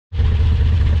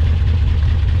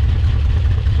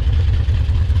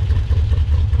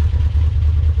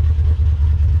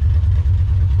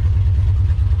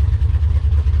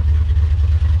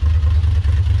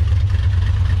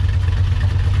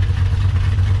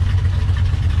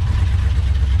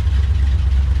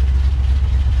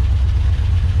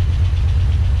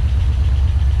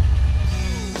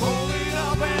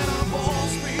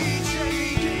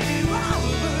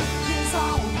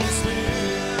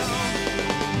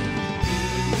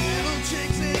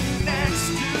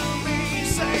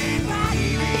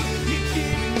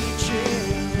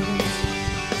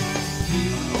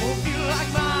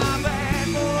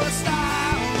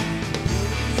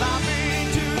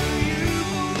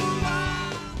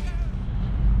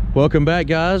Welcome back,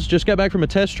 guys. Just got back from a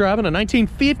test drive in a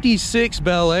 1956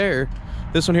 Bel Air.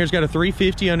 This one here's got a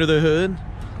 350 under the hood.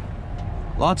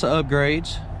 Lots of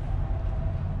upgrades.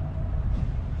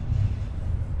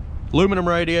 Aluminum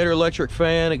radiator, electric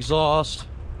fan, exhaust,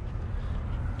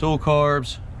 dual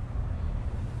carbs.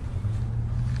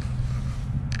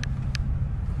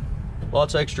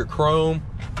 Lots of extra chrome.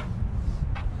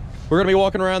 We're gonna be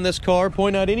walking around this car,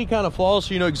 pointing out any kind of flaws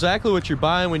so you know exactly what you're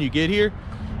buying when you get here.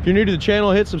 If you're new to the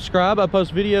channel, hit subscribe. I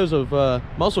post videos of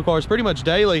muscle cars pretty much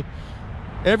daily.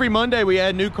 Every Monday we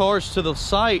add new cars to the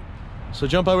site, so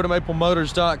jump over to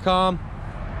maplemotors.com.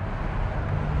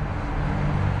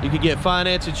 You can get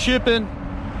finance and shipping,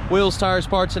 wheels, tires,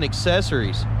 parts, and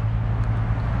accessories.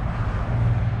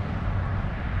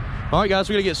 All right, guys,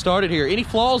 we're gonna get started here. Any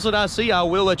flaws that I see, I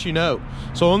will let you know.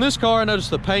 So on this car, I noticed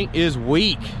the paint is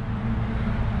weak.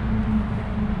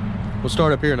 We'll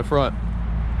start up here in the front.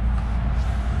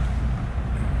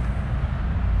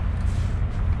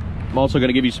 I'm also going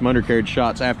to give you some undercarriage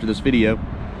shots after this video.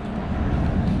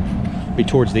 Be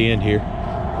towards the end here.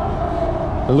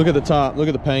 But look at the top, look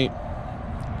at the paint.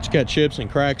 It's got chips and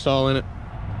cracks all in it.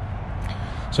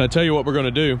 So I tell you what we're going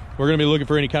to do. We're going to be looking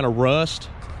for any kind of rust,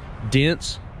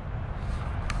 dents.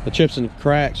 The chips and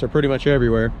cracks are pretty much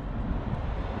everywhere.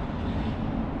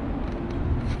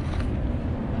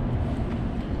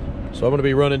 So I'm going to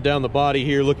be running down the body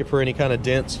here looking for any kind of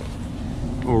dents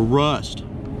or rust.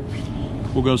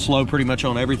 We'll go slow pretty much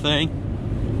on everything.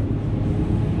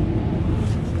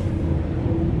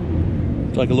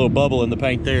 It's like a little bubble in the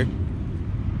paint there.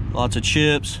 Lots of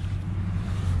chips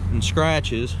and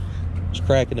scratches. Just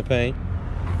cracking the paint.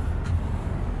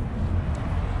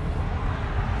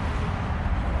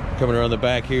 Coming around the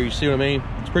back here, you see what I mean?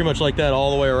 It's pretty much like that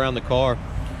all the way around the car.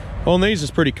 On these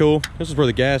is pretty cool. This is where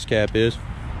the gas cap is.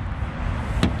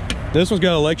 This one's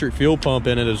got an electric fuel pump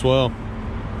in it as well.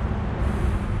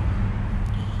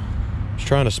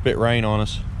 Trying to spit rain on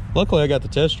us. Luckily I got the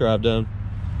test drive done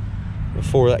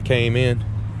before that came in.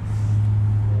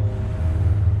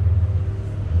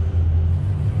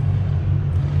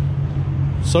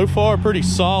 So far pretty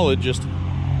solid, just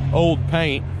old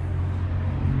paint.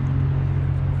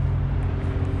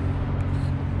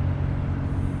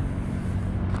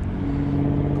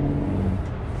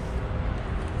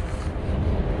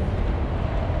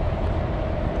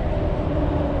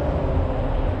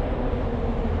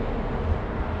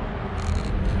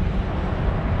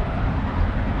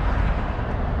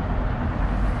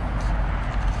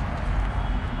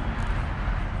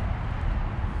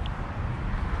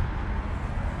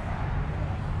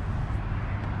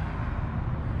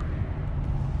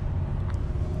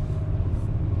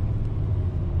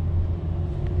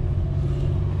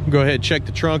 Go ahead and check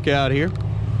the trunk out here.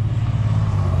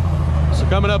 So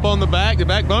coming up on the back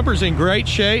bumper's in great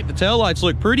shape. The taillights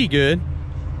look pretty good.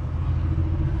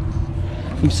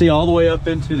 You can see all the way up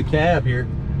into the cab here.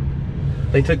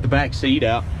 They took the back seat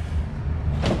out.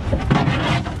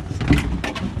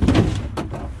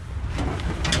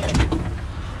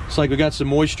 Looks like we got some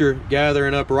moisture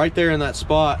gathering up right there in that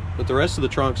spot, but the rest of the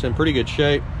trunk's in pretty good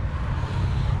shape.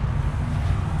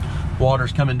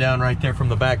 Water's coming down right there from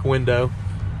the back window.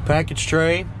 Package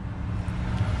tray.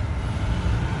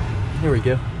 There we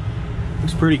go.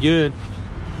 Looks pretty good.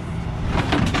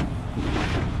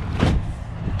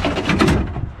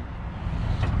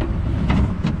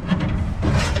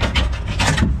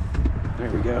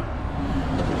 There we go.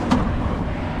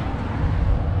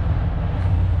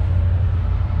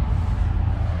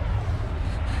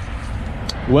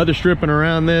 Weather stripping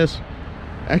around this.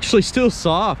 Actually still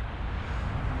soft.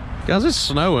 Guys, it's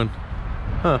snowing.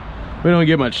 Huh. We don't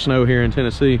get much snow here in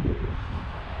Tennessee.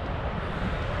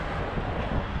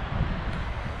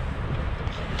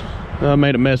 I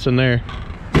made a mess in there.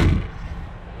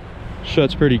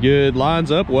 Shuts pretty good.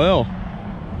 Lines up well.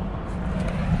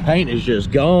 Paint is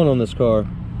just gone on this car.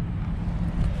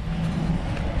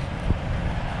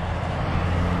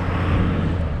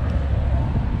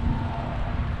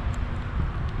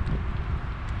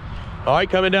 All right,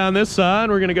 coming down this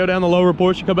side, we're gonna go down the lower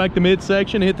portion, come back to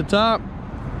midsection, hit the top.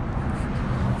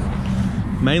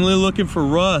 Mainly looking for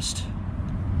rust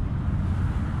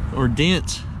or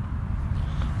dents.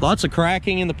 Lots of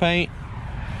cracking in the paint.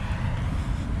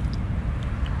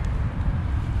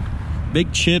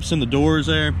 Big chips in the doors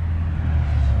there.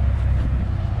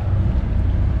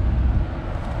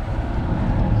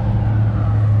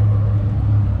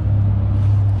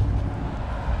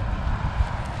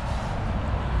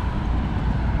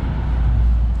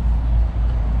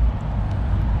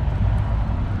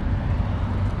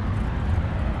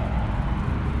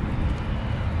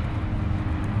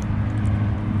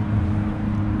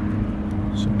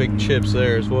 some big chips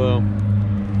there as well.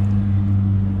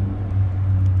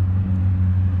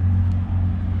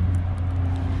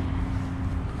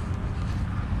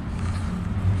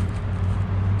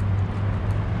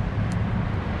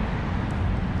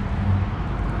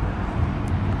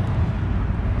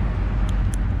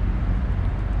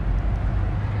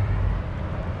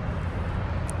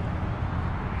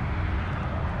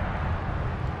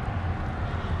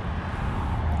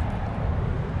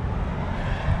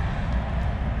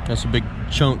 Got some big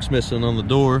chunks missing on the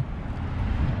door.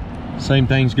 Same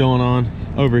thing's going on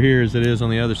over here as it is on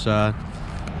the other side.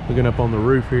 Looking up on the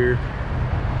roof here.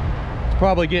 It's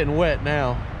probably getting wet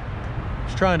now.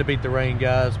 Just trying to beat the rain,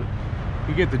 guys, but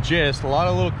you get the gist. A lot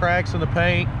of little cracks in the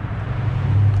paint.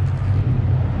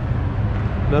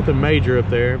 Nothing major up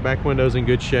there. Back window's in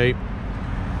good shape.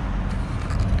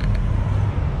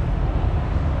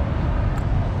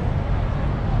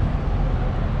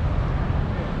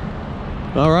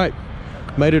 All right,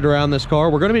 made it around this car.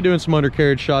 We're going to be doing some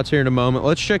undercarriage shots here in a moment.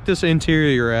 Let's check this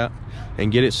interior out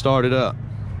and get it started up.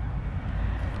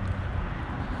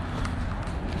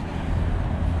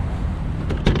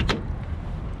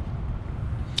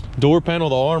 Door panel,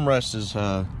 the armrest is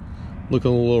looking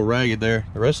a little ragged there.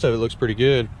 The rest of it looks pretty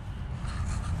good.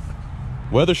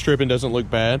 Weather stripping doesn't look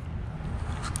bad.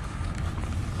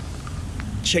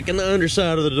 Checking the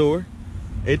underside of the door.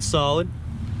 It's solid.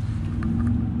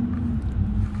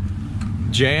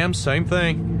 Jams, same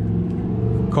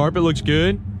thing. Carpet looks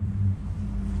good.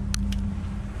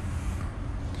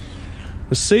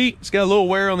 The seat, it's got a little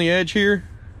wear on the edge here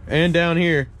and down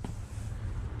here.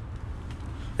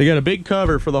 They got a big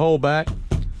cover for the whole back.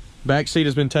 Back seat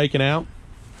has been taken out.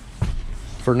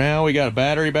 For now, we got a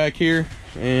battery back here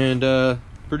and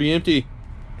pretty empty.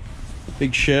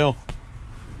 Big shell.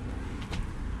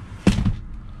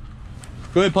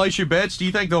 Go ahead, place your bets. Do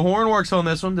you think the horn works on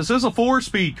this one? This is a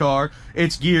 4-speed car.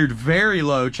 It's geared very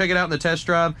low. Check it out in the test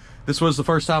drive. This was the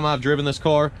first time I've driven this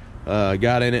car.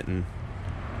 Got in it and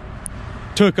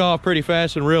took off pretty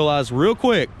fast and realized real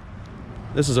quick,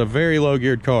 this is a very low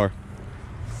geared car.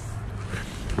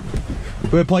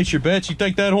 Go ahead, place your bets. You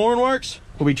think that horn works?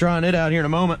 We'll be trying it out here in a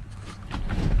moment.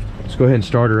 Let's go ahead and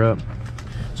start her up.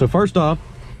 So first off,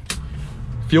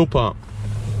 fuel pump.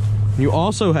 You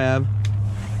also have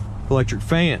electric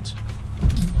fans.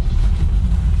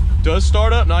 Does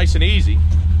start up nice and easy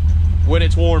when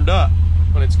it's warmed up.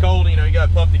 When it's cold, you know, you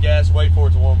gotta pump the gas, wait for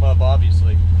it to warm up,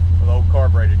 obviously, with an old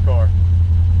carbureted car.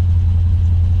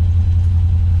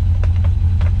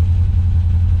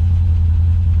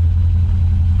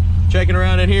 Checking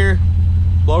around in here,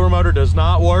 blower motor does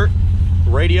not work.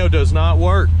 Radio does not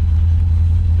work.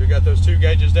 We got those 2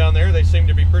 gauges down there. They seem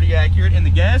to be pretty accurate, and the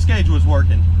gas gauge was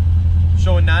working,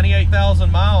 showing 98,000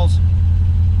 miles.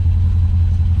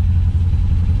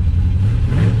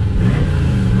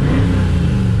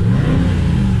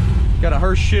 Got a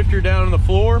Hurst shifter down on the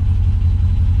floor.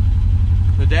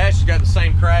 The dash has got the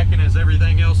same cracking as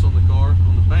everything else on the car,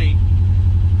 on the paint.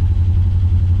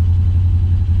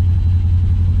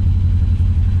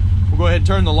 We'll go ahead and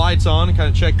turn the lights on and kind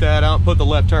of check that out and put the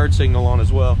left turn signal on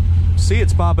as well. See,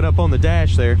 it's popping up on the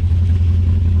dash there.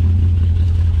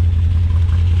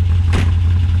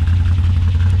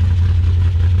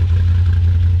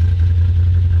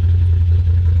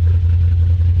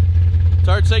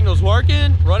 Turn signal's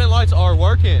working, running lights are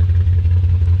working.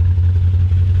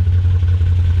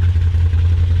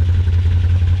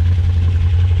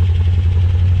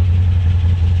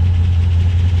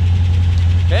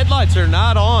 Headlights are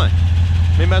not on.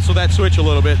 Let me mess with that switch a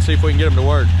little bit, see if we can get them to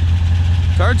work.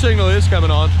 Turn signal is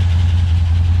coming on.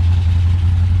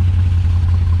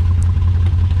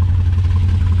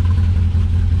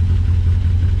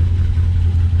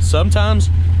 Sometimes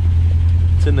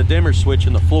it's in the dimmer switch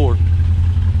in the floor.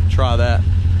 Try that.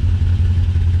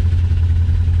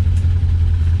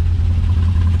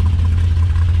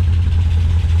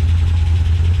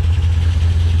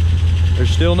 They're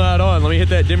still not on. Let me hit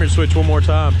that dimmer switch one more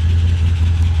time.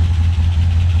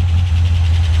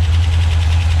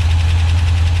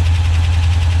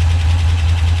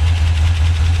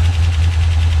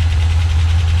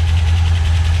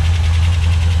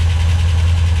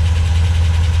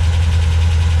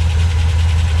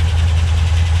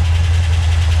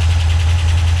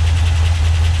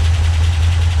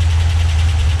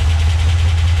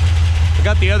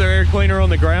 Got the other air cleaner on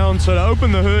the ground, so to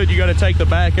open the hood you got to take the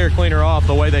back air cleaner off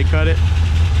the way they cut it.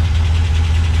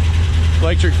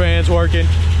 Electric fans working.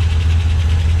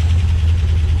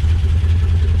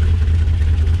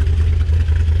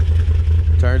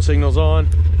 Turn signals on.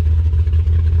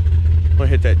 I'm gonna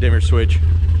hit that dimmer switch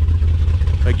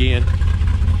again.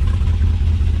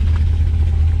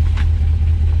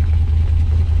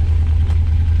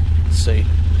 see.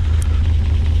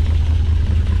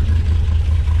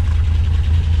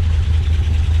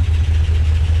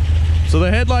 So the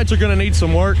headlights are going to need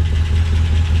some work.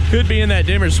 Could be in that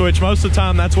dimmer switch. Most of the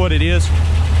time that's what it is.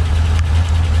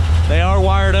 They are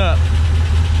wired up.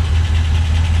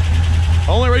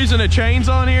 Only reason the chain's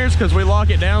on here is because we lock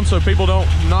it down so people don't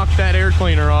knock that air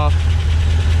cleaner off.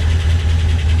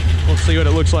 We'll see what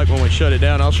it looks like when we shut it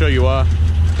down. I'll show you why.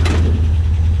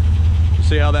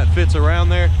 See how that fits around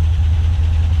there?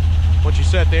 Once you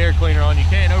set the air cleaner on, you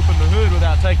can't open the hood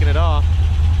without taking it off.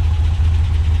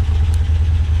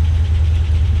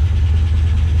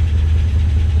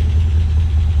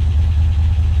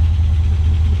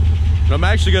 I'm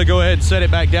actually gonna go ahead and set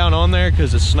it back down on there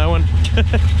because it's snowing.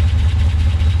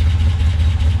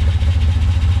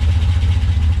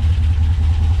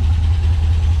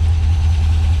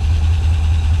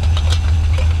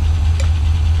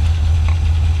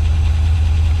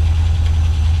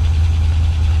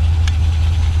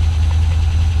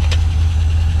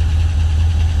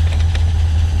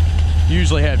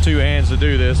 Usually have two hands to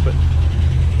do this, but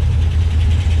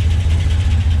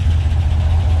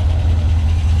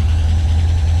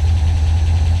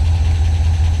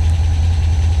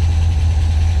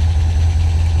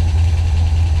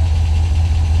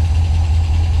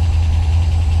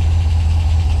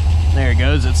there it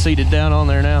goes. It's seated down on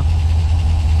there now.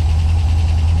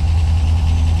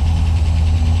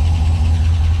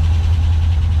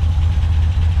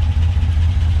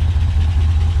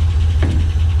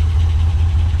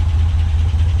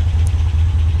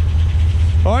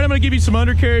 All right, I'm gonna give you some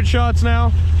undercarriage shots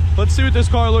now. Let's see what this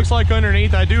car looks like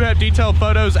underneath. I do have detailed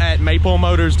photos at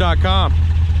maplemotors.com.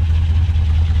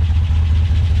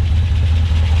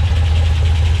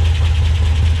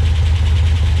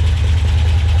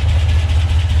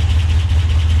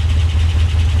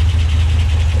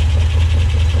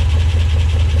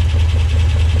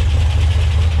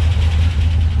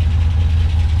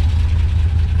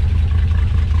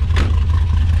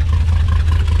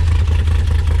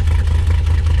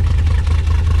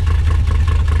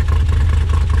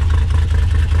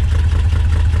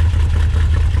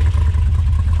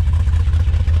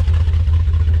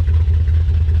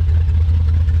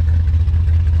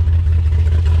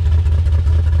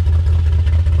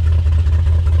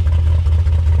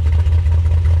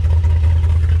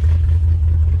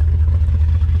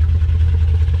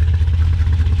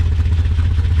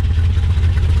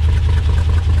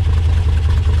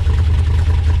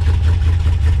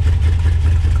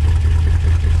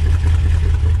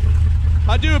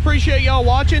 I do appreciate y'all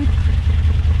watching.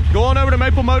 Go on over to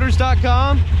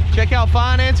maplemotors.com. Check out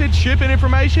financing, shipping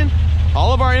information.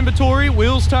 All of our inventory,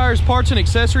 wheels, tires, parts, and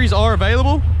accessories are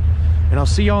available. And I'll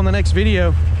see y'all in the next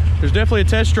video. There's definitely a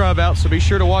test drive out, so be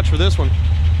sure to watch for this one.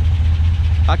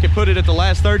 I can put it at the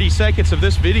last 30 seconds of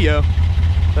this video.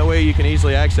 That way you can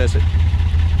easily access it.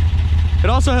 It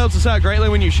also helps us out greatly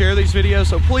when you share these videos,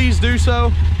 so please do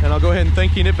so. And I'll go ahead and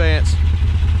thank you in advance.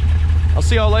 I'll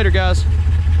see y'all later, guys.